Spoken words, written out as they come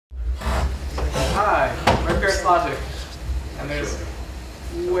logic, and there's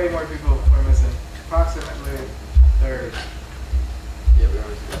way more people we're missing. Approximately a third. Yeah, we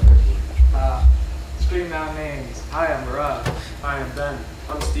always got 13. Scream down names. Hi, I'm Barad. Hi, I'm Ben.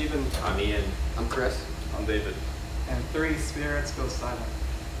 I'm Steven. I'm Ian. I'm Chris. I'm David. And 3 spirits go silent.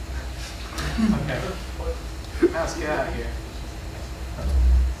 Okay. Mouse, get out of here.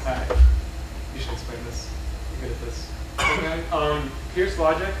 Alright. You should explain this. You're good at this. Okay. Peirce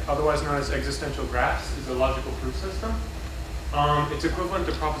logic, otherwise known as existential graphs, is a logical proof system. It's equivalent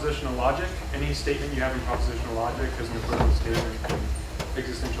to propositional logic. Any statement you have in propositional logic is an equivalent statement in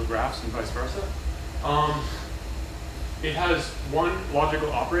existential graphs and vice versa. It has one logical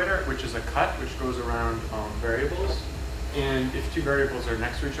operator, which is a cut, which goes around variables. And if 2 variables are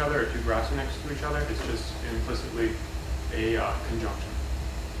next to each other, or 2 graphs are next to each other, it's just implicitly a conjunction.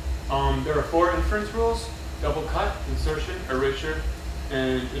 There are 4 inference rules: double cut, insertion, erasure,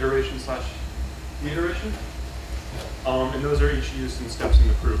 and iteration/reiteration. And those are each used in steps in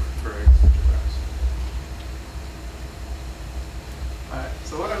the proof for existential graphs. Alright,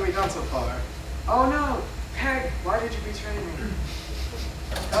 so what have we done so far? Oh no! Peg, why did you betray me?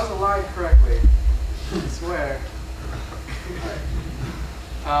 That was a lie correctly. I swear.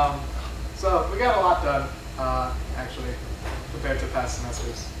 So we got a lot done, actually, compared to past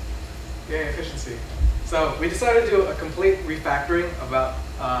semesters. Yay, efficiency. So we decided to do a complete refactoring about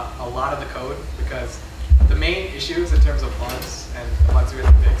a lot of the code, because the main issues in terms of bugs and the bugs we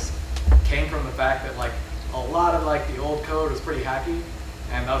had to fix came from the fact that like a lot of like the old code was pretty hacky,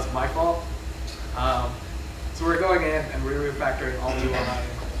 and that was my fault. So we're going in and we're refactoring all the UI,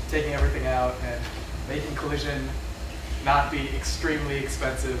 taking everything out and making collision not be extremely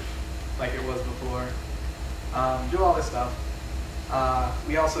expensive like it was before. Do all this stuff.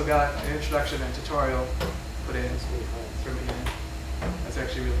 We also got an introduction and tutorial put in from Ian. That's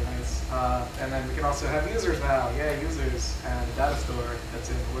actually really nice. And then we can also have users now. Yay, users, and a data store that's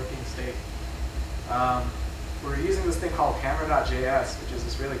in working state. We're using this thing called hammer.js, which is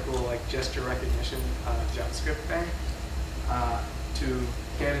this really cool like gesture recognition JavaScript thing to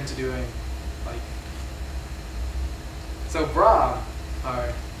get into doing like. So Brahm,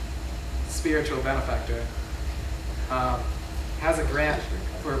 our spiritual benefactor, has a grant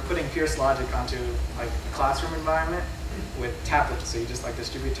for putting Peirce logic onto like a classroom environment with tablets. So you just like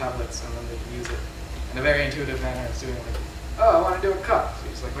distribute tablets and then they can use it in a very intuitive manner. It's doing like, oh, I want to do a cup. So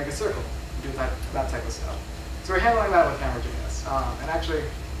you just like make a circle, do that type of stuff. So we're handling that with Hammer.js. And actually,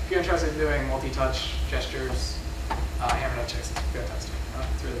 if you're interested in doing multi-touch gestures, Hammer.js is fantastic.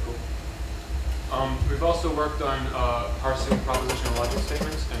 It's really cool. We've also worked on parsing propositional logic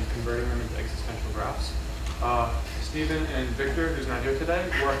statements and converting them into existential graphs. Stephen and Victor, who's not here today,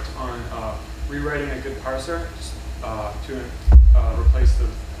 worked on rewriting a good parser to replace the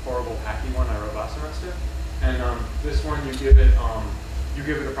horrible hacky one I wrote last semester. And this one, you give it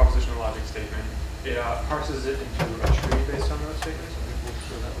a propositional logic statement. It parses it into a tree based on those statements. I think we'll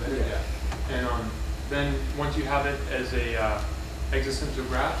show that later. Yeah. And then once you have it as a existential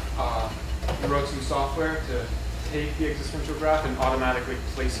graph, we wrote some software to take the existential graph and automatically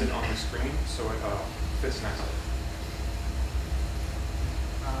place it on the screen so it fits next to it.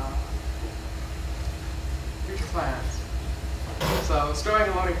 Future plans. So storing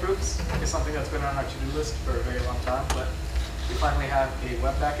and loading proofs is something that's been on our to-do list for a very long time, but we finally have a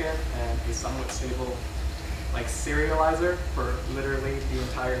web backend and a somewhat stable like serializer for literally the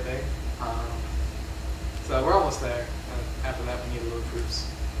entire thing. So we're almost there. And after that, we need to load proofs.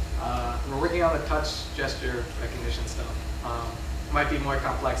 We're working on the touch gesture recognition stuff. It might be more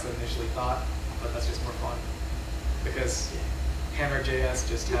complex than initially thought, but that's just more fun because Hammer.js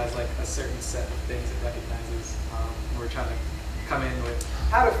just has like a certain set of things it recognizes. We're trying to come in with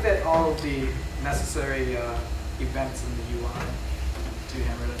how to fit all of the necessary events in the UI to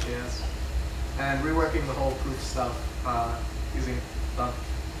Hammer.js, and reworking the whole proof stuff using thunk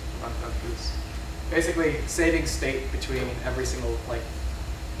proofs. Basically, saving state between every single like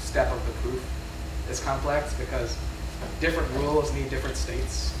step of the proof is complex because different rules need different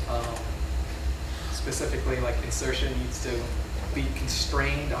states. Specifically, like insertion needs to be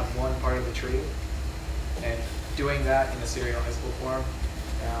constrained on one part of the tree, and doing that in a serializable form,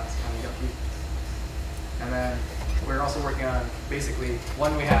 it's kind of yucky. And then we're also working on basically,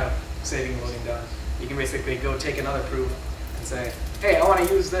 when we have saving and loading done, you can basically go take another proof and say, hey, I want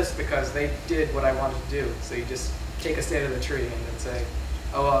to use this because they did what I wanted to do. So you just take a state of the tree and then say,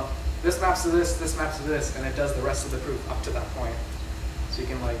 oh, well, this maps to this maps to this, and it does the rest of the proof up to that point. So you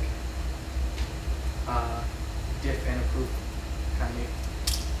can like diff in a proof, kind of neat.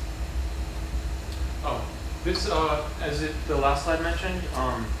 Oh, this, as the last slide mentioned,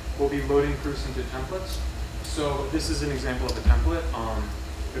 we'll be loading proofs into templates. So this is an example of a template.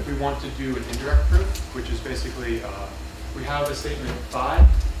 If we want to do an indirect proof, which is basically, we have a statement phi,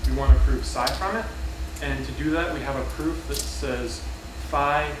 we want to prove psi from it. And to do that, we have a proof that says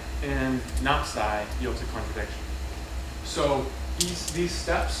phi and not psi yields a contradiction. So these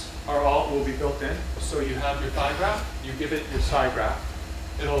steps are all will be built in. So you have your phi graph, you give it your psi graph.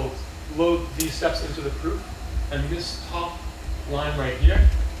 It'll load these steps into the proof. And this top line right here,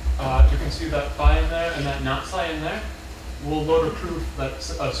 you can see that phi in there and that not psi in there. We'll load a proof that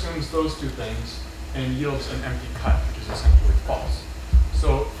assumes those two things and yields an empty cut, which is essentially false.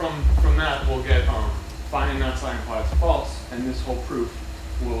 So from that, we'll get phi and not psi implies false, and this whole proof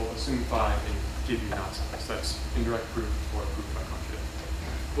will assume phi and give you not psi. So that's indirect proof or proof by contradiction.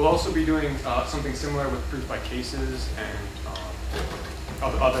 We'll also be doing something similar with proof by cases and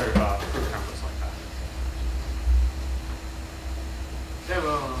other proof templates like that.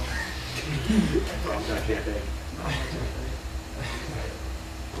 Demo.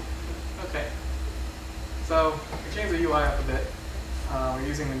 Okay. So we changed the UI up a bit. We're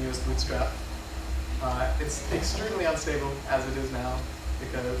using the newest Bootstrap. It's extremely unstable as it is now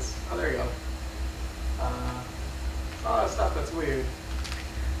because, oh, there you go. It's a lot of stuff that's weird.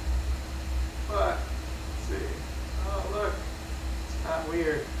 But, let's see. Oh, look. It's not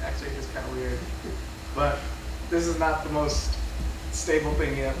weird. Actually, it's kind of weird. But this is not the most stable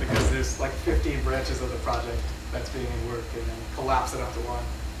thing yet because there's like 15 branches of the project that's being in work and then collapse it up to one.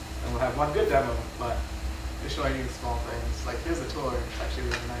 And we'll have one good demo, but we're showing you small things. Like here's the tour, it's actually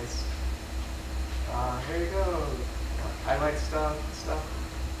really nice. Here you go. Highlight stuff.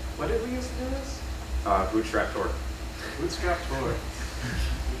 What did we use to do this? Bootstrap tour. Bootstrap tour.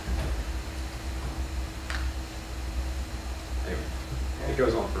 Anyway, it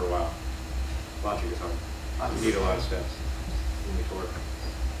goes on for a while. Logic is hard. You need a lot of steps in the tour.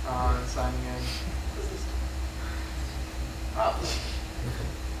 Signing in. What is this? Oh.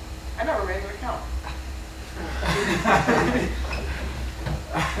 I never made an account.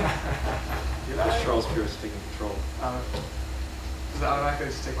 That's Charles Peirce taking control. Does it automatically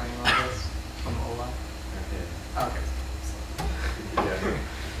just take my email address from the old line? Yeah. Oh, okay. Yeah.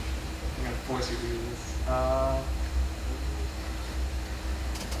 I'm going to force you to do this.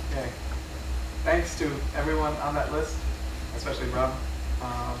 Okay. Thanks to everyone on that list, especially Rob,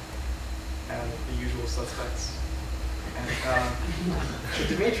 and the usual suspects. And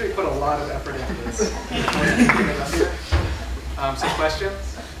Dimitri put a lot of effort into this. Some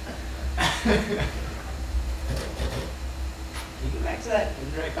questions? Can you go back to that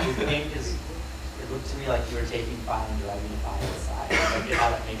indirect proof thing? Because it looked to me like you were taking phi and deriving phi inside. Like how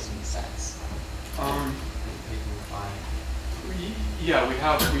that makes any sense. Yeah, we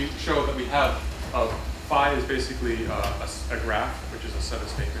show that we have phi is basically a graph, which is a set of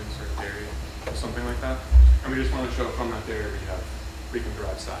statements or a theory or something like that. And we just want to show from that theory we can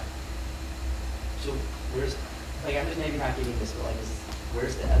derive psi. So where's, like I'm just maybe not getting this, but like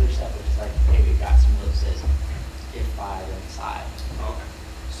where's the other step, which is like, hey, we've got some that says if phi then psi. Okay.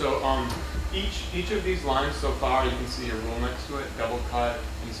 So each of these lines so far, you can see a rule next to it, double cut,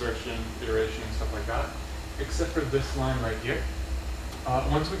 insertion, iteration, stuff like that, except for this line right here.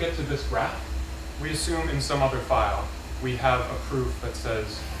 Once we get to this graph, we assume in some other file, we have a proof that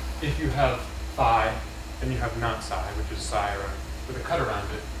says if you have phi, then you have not psi, which is psi with a cut around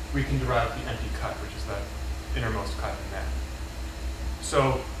it, we can derive the empty cut, which is that innermost cut in there.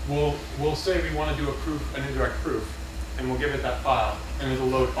 So we'll say we want to do a proof, an indirect proof, and we'll give it that file, and it'll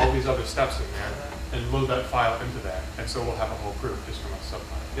load all these other steps in there, and load that file into there, and so we'll have a whole proof just from a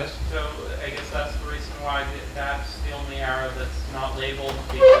subfile. Yes? So I guess that's the reason why that's the only arrow that's not labeled,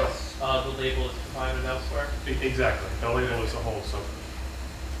 because the label is provided elsewhere. Exactly. The label is a whole subfile.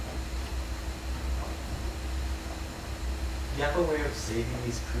 Do you have a way of saving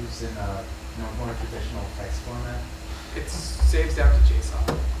these proofs in a more traditional text format? It saves down to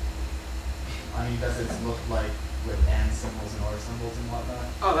JSON. I mean, does it look like with and symbols and or symbols and whatnot?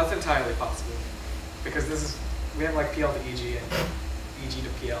 Oh, that's entirely possible. Because we have like PL to EG and EG to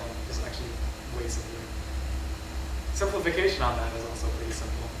PL is actually way simpler. Simplification on that is also pretty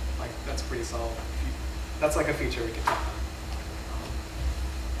simple. Like that's pretty solved. That's like a feature we can talk on.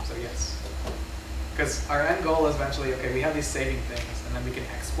 So yes. Because our end goal is eventually, okay, we have these saving things, and then we can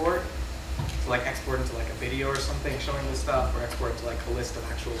export. So like export into like a video or something showing this stuff, or export to like a list of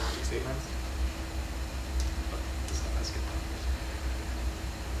actual logic statements. But this stuff has to get done first.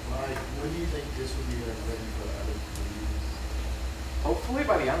 When do you think this will be ready for other people to use? Hopefully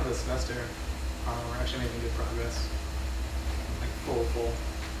by the end of the semester, we're actually making good progress. Like full.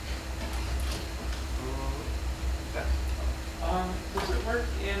 That. Does it work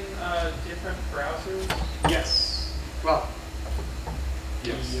in different browsers? Yes. Well,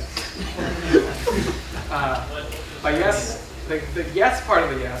 Yes. But yes, the yes part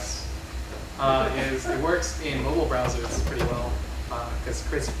of the yes is it works in mobile browsers pretty well because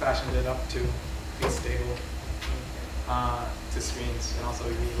Chris fashioned it up to be stable to screens and also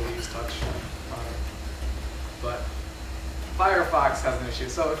be able to use touch. But Firefox has an issue.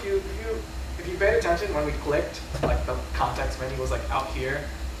 So if you paid attention when we clicked, like the context menu was like out here.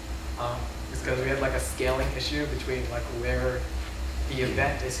 It's because we had like a scaling issue between like where the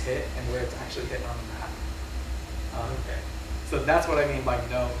event is hit and where it's actually hit on the map. Okay. So that's what I mean by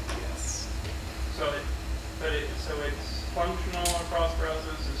no, yes. So it's functional across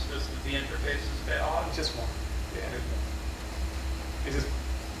browsers. It's just that the interface is a bit odd. It's just one. Yeah. It's just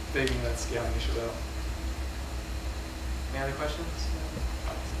figuring that scaling issue out. Any other questions?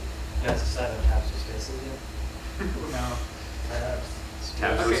 You guys decided on tabs or spaces yet? No.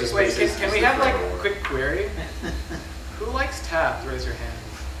 Tabs Okay, versus wait, spaces can is we the have like a framework. quick query? Who likes tabs? Raise your hand.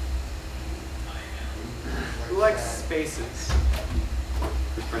 Who likes spaces?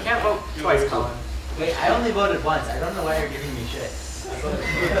 You can't vote twice, Colin. Wait, I only voted once. I don't know why you're giving me shit.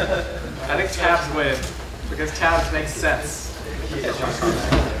 I think tabs win because tabs make sense.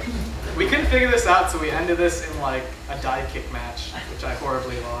 We couldn't figure this out, so we ended this in like a die kick match, which I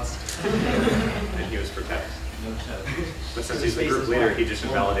horribly lost. And he was for tabs. But since he's the group leader, he just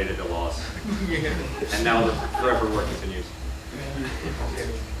invalidated the loss. And now the forever war continues.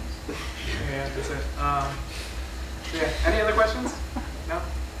 Yeah, that's it. Yeah. Any other questions? No?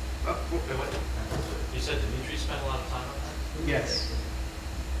 Oh, wait. You said Dimitri spent a lot of time on that? Yes.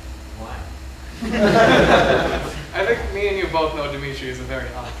 Why? I think me and you both know Dimitri is a very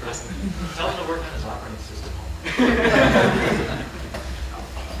odd person. Tell him to work on his operating system.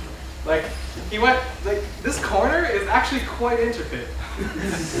 Like, he went, like, this corner is actually quite intricate.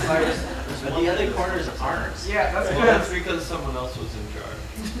 Like, But the other corners aren't. yeah, that's Well, good. that's because someone else was in charge.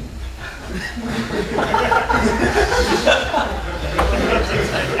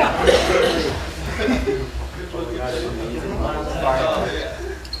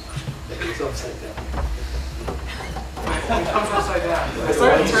 It's upside down. It comes upside down. I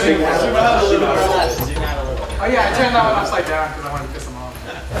started turning Zoom out a little. Zoom out a little. Oh yeah, I turned that one upside down because I wanted to piss him off.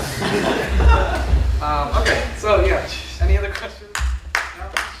 Okay, so yeah, any other questions?